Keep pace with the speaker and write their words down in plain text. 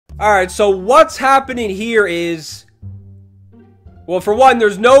Alright, so what's happening here is... Well, for one,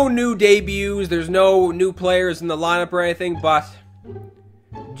 there's no new debuts, there's no new players in the lineup or anything, but...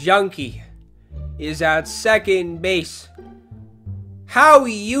 Junkie is at second base. How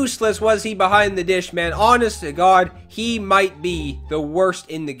useless was he behind the dish, man? Honest to God, he might be the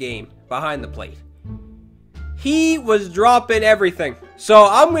worst in the game behind the plate. He was dropping everything. So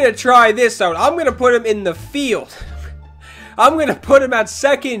I'm going to try this out. I'm going to put him in the field. I'm going to put him at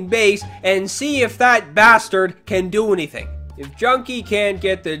second base and see if that bastard can do anything. If Junkie can't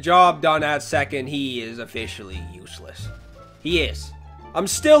get the job done at second, he is officially useless. He is. I'm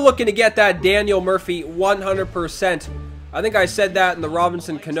still looking to get that Daniel Murphy 100%. I think I said that in the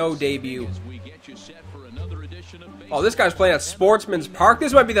Robinson Cano debut. Oh, this guy's playing at Sportsman's Park.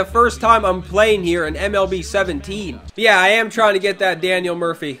 This might be the first time I'm playing here in MLB 17. Yeah, I am trying to get that Daniel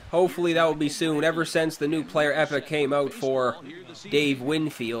Murphy. Hopefully that will be soon. Ever since the new player epic came out for Dave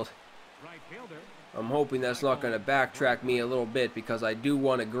Winfield. I'm hoping that's not going to backtrack me a little bit because I do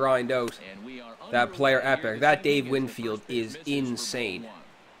want to grind out that player epic. That Dave Winfield is insane.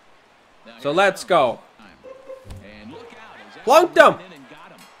 So let's go. Plunked him!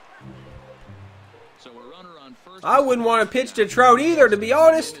 I wouldn't want to pitch to Trout either, to be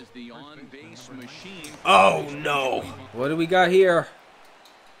honest. Oh, no. What do we got here?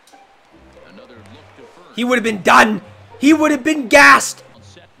 He would have been done. He would have been gassed.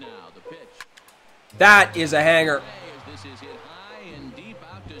 That is a hanger.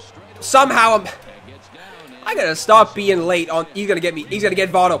 Somehow I gotta stop being late on. He's gonna get me. He's gonna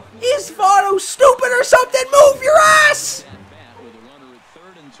get Votto. Is Votto stupid or something? Move your ass!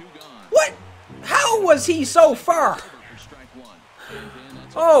 What? How was he so far?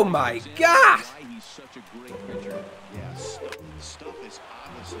 Oh my God!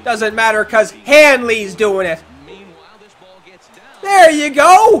 Doesn't matter because Hanley's doing it. There you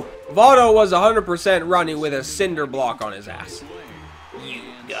go! Votto was 100% running with a cinder block on his ass. You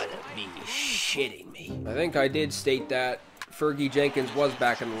gotta be shitting me. I think I did state that Fergie Jenkins was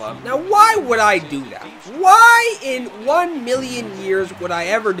back in the lineup. Now, why would I do that? Why in 1,000,000 years would I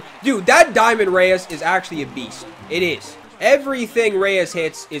ever... Dude, that Diamond Reyes is actually a beast. It is. Everything Reyes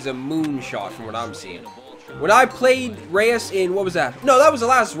hits is a moonshot from what I'm seeing. When I played Reyes in... What was that? No, that was the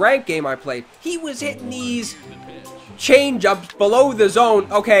last ranked game I played. He was hitting these... change-ups below the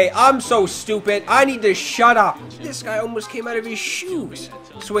zone. Okay, I'm so stupid. I need to shut up. This guy almost came out of his shoes.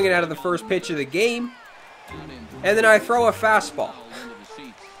 Swinging out of the first pitch of the game. And then I throw a fastball.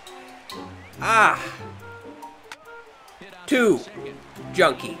 Ah. 2.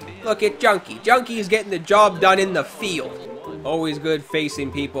 Junkie. Look at Junkie. Junkie is getting the job done in the field. Always good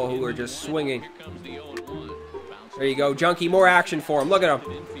facing people who are just swinging. There you go. Junkie, more action for him. Look at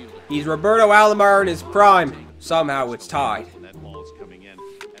him. He's Roberto Alomar in his prime. Somehow it's tied.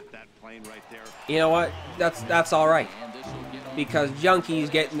 You know what? That's all right. Because Junkie's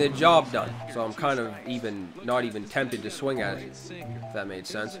getting the job done. So I'm kind of not even tempted to swing at it. If that made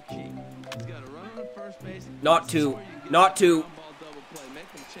sense. Not to.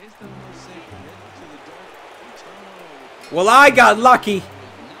 Well, I got lucky.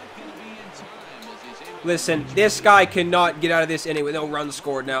 Listen, this guy cannot get out of this inning with no runs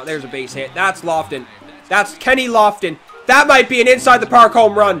scored now. There's a base hit. That's Lofton. That's Kenny Lofton. That might be an inside the park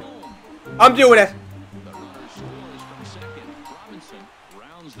home run. I'm doing it.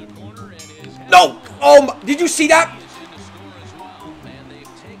 No! Oh my, did you see that?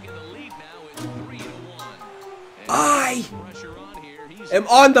 I am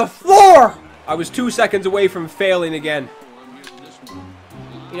on the floor! I was 2 seconds away from failing again.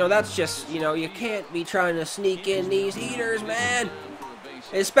 You know, that's just, you know, you can't be trying to sneak in these heaters, man.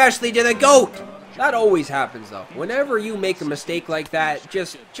 Especially to the GOAT. That always happens, though. Whenever you make a mistake like that,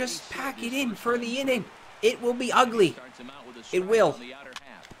 just pack it in for the inning. It will be ugly. It will.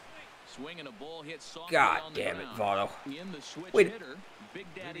 God damn it, Votto. Wait.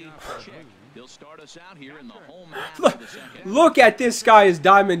 Look at this guy as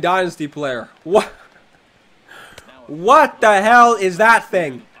Diamond Dynasty player. What the hell is that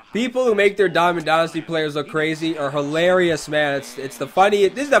thing? People who make their Diamond Dynasty players look crazy are hilarious, man. It's the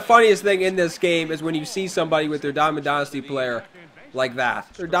funniest. This is the funniest thing in this game is when you see somebody with their Diamond Dynasty player like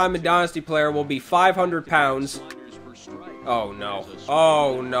that. Their Diamond Dynasty player will be 500 pounds. Oh no!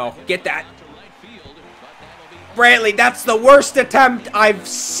 Oh no! Get that, Brantley. That's the worst attempt I've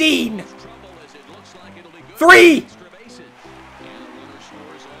seen. 3. Did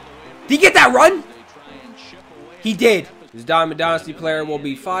he get that run? He did. His Diamond Dynasty player will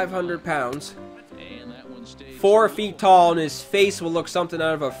be 500 pounds, 4 feet tall, and his face will look something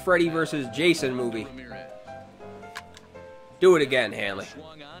out of a Freddy vs. Jason movie. Do it again, Hanley.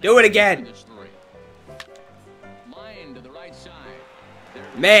 Do it again.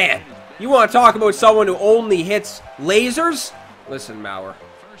 Man, you want to talk about someone who only hits lasers? Listen, Mauer,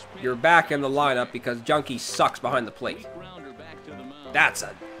 you're back in the lineup because Junkie sucks behind the plate. That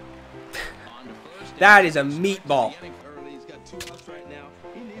is a meatball.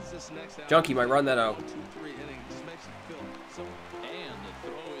 Junkie might run that out.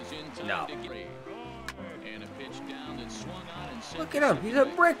 No. Look at him. He's a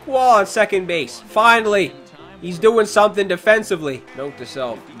brick wall at second base. Finally, he's doing something defensively. Note to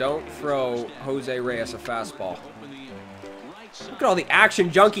self, don't throw Jose Reyes a fastball. Look at all the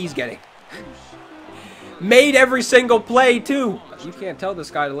action Junkie's getting. Made every single play, too. You can't tell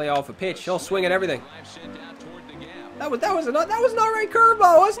this guy to lay off a pitch. He'll swing at everything. That was an alright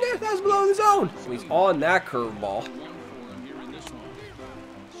curveball, wasn't it? That was below the zone. He's on that curveball.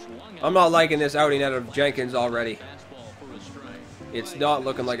 I'm not liking this outing out of Jenkins already. It's not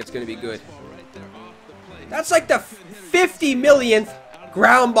looking like it's going to be good. That's like the 50 millionth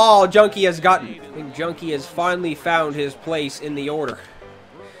ground ball Junkie has gotten. I think Junkie has finally found his place in the order.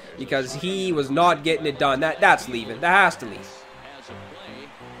 Because he was not getting it done. That's leaving. That has to leave.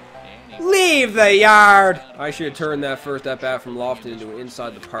 Leave the yard! I should have turned that first at-bat from Lofton into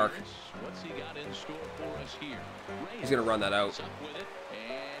inside the park. He's going to run that out.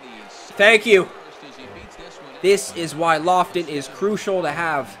 Thank you. This is why Lofton is crucial to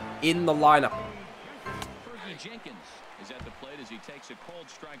have in the lineup. Jenkins is at the plate as he takes a cold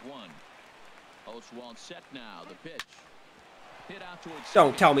strike one. Oswald set now. The pitch. Hit out towards.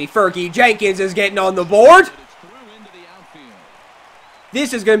 Don't tell me Fergie Jenkins is getting on the board.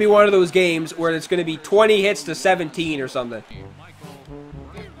 This is going to be one of those games where it's going to be 20 hits to 17 or something.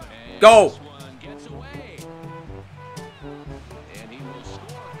 Go.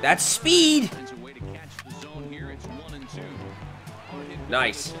 That's speed.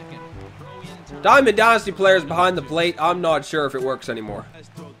 Nice. Diamond Dynasty players behind the plate. I'm not sure if it works anymore.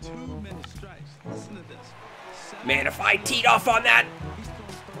 Man, if I teed off on that.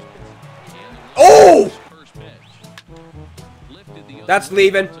 Oh! That's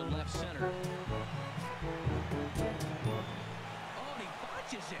leaving.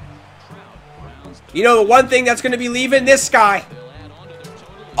 You know the one thing that's going to be leaving? This guy.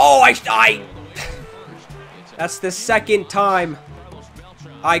 Oh, I That's the second time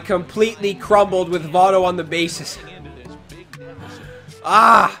I completely crumbled with Votto on the bases.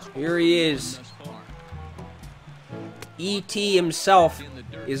 Ah, here he is. E.T. himself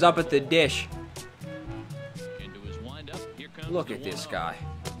is up at the dish. Look at this guy.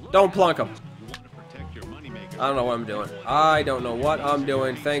 Don't plunk him. I don't know what I'm doing. I don't know what I'm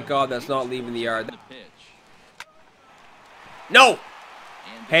doing. Thank God that's not leaving the yard. No!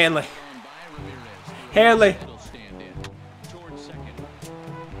 Hanley. Hanley.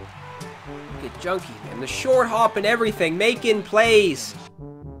 Look at Junkie, man. The short hop and everything. Making plays.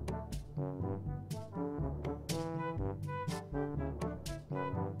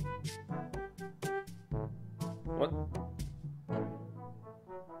 What?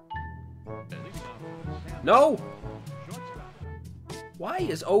 No! Why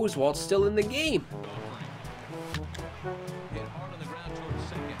is Oswald still in the game?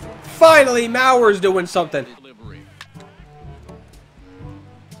 Finally, Mauer's doing something.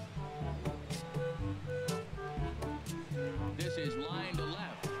 This is line to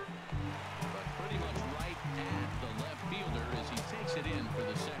left, but pretty much right at the left fielder as he takes it in for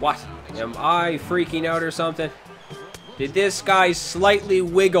the second. What? Am I freaking out or something? Did this guy slightly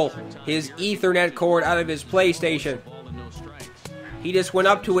wiggle his Ethernet cord out of his PlayStation? He just went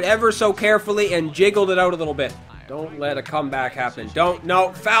up to it ever so carefully and jiggled it out a little bit. Don't let a comeback happen. Don't.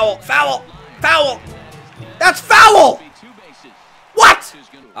 No. Foul. Foul. Foul. That's foul. What?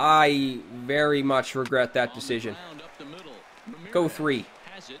 I very much regret that decision. Go 3.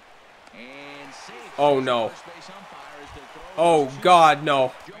 Oh, no. Oh, God,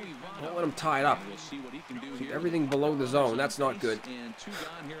 no. Don't let him tie it up. Keep everything below the zone. That's not good.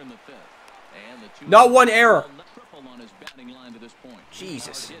 Not one error.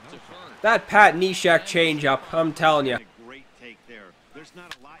 Jesus. That Pat Neshek changeup, I'm telling you.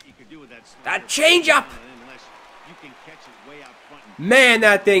 That changeup! Man,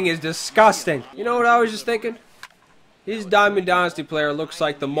 that thing is disgusting. You know what I was just thinking? His Diamond Dynasty player looks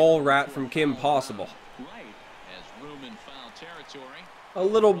like the mole rat from Kim Possible. A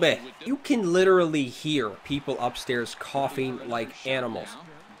little bit. You can literally hear people upstairs coughing like animals.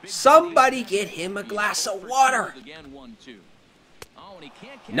 Somebody get him a glass of water. Oh, and he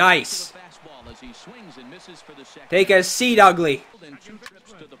can't catch Nice. the fastball as he swings and misses for the second. Take a seat, ugly. And 2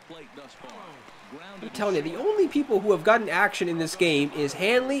 trips to the plate thus far. I'm telling you, the only people who have gotten action in this game is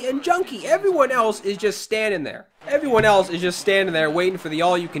Hanley and Junkie. Everyone else is just standing there. Everyone else is just standing there waiting for the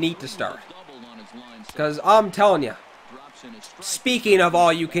all-you-can-eat to start. Because I'm telling you, speaking of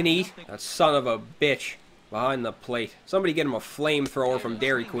all-you-can-eat, that son of a bitch behind the plate. Somebody get him a flamethrower from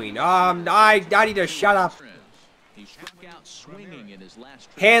Dairy Queen. I need to shut up.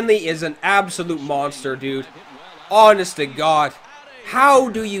 Hanley is an absolute monster, dude. Honest to God. How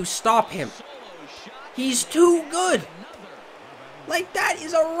do you stop him? He's too good. Like, that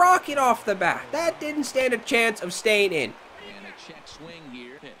is a rocket off the bat. That didn't stand a chance of staying in. And a check swing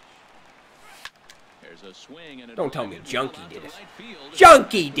here. There's a swing and Don't tell me Junkie did it.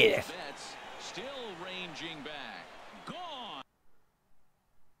 Junkie did it. Still ranging back. Gone.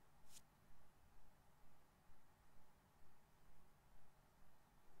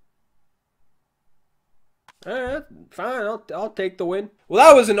 Fine, I'll take the win. Well,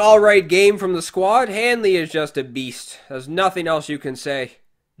 that was an alright game from the squad. Hanley is just a beast. There's nothing else you can say.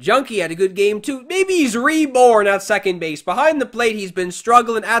 Junkie had a good game too. Maybe he's reborn at second base. Behind the plate, he's been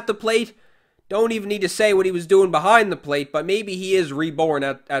struggling at the plate. Don't even need to say what he was doing behind the plate, but maybe he is reborn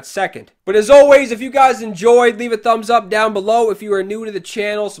at second. But as always, if you guys enjoyed, leave a thumbs up down below. If you are new to the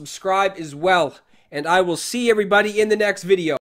channel, subscribe as well. And I will see everybody in the next video.